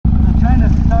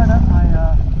start up my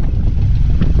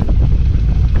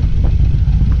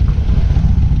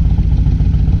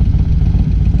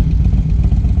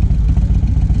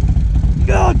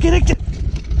oh, get it!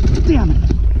 Damn it!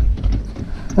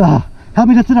 Ah, help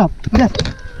me lift it up.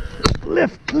 Lift,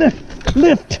 lift, lift,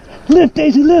 lift, lift,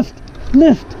 Daisy, lift,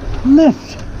 lift,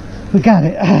 lift. We got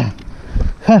it. Ah.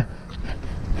 Ah.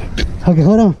 Okay,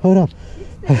 hold on, hold on.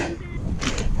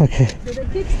 Okay.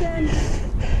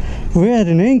 We're at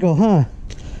an angle, huh?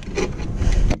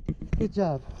 Good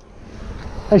job.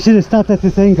 I should have stopped at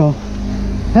this angle.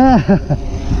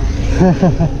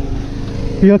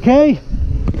 You okay?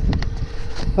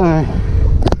 Alright.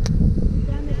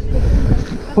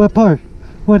 What part?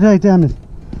 What did I damage?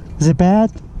 Is it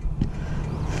bad?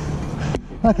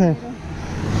 Okay.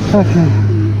 Okay.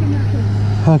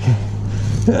 Okay.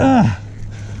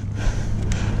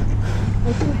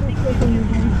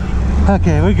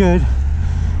 Okay, we're good.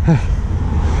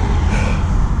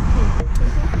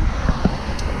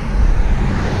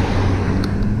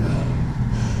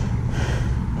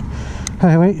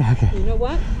 Alright, wait, okay. You know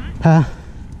what? Huh?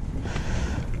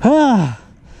 Ah,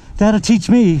 that'll teach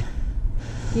me.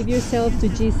 Give yourself to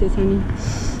Jesus, honey.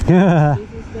 Yeah.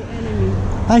 This is the enemy.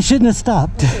 I shouldn't have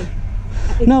stopped.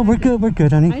 Okay. No, we're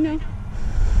good, honey. I know.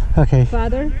 Okay.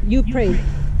 Father, you pray.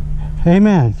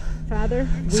 Amen. Father,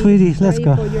 we Sweetie, let's pray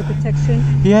go. for your protection.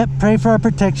 Yep, pray for our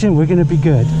protection. We're gonna be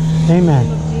good. Amen. In the name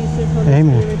of Jesus, Holy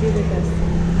Amen. Spirit, be with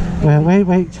us. Well,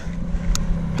 wait.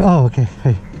 Oh, okay.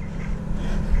 Hey.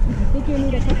 I think you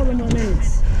need a couple of more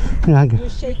minutes. Yeah, I'm good. You're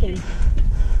shaking.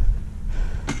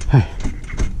 Hey.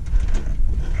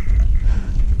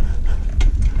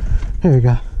 Here we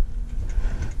go.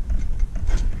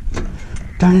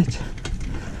 Darn it.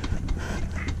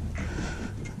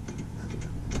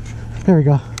 There we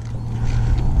go.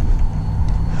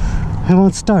 It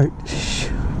won't start.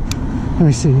 Let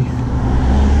me see.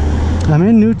 I'm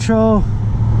in neutral.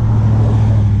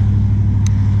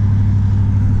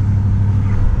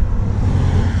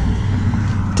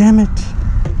 Damn it.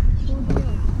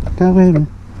 No, wait a minute.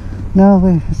 No,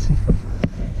 wait, let's see.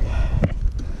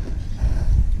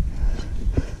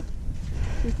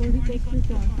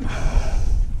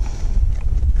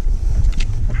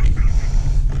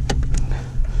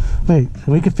 Wait,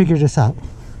 we can figure this out.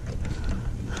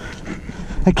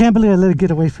 I can't believe I let it get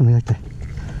away from me like that.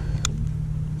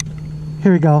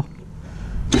 Here we go.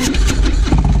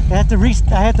 I have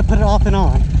to put it off and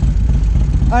on.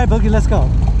 Alright, Boogie, let's go.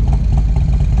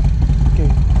 Okay.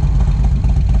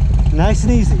 Nice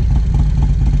and easy.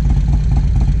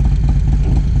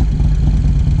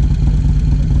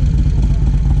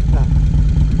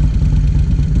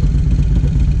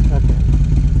 Okay.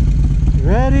 You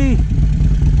ready?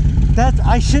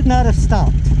 I should not have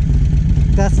stopped.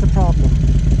 That's the problem.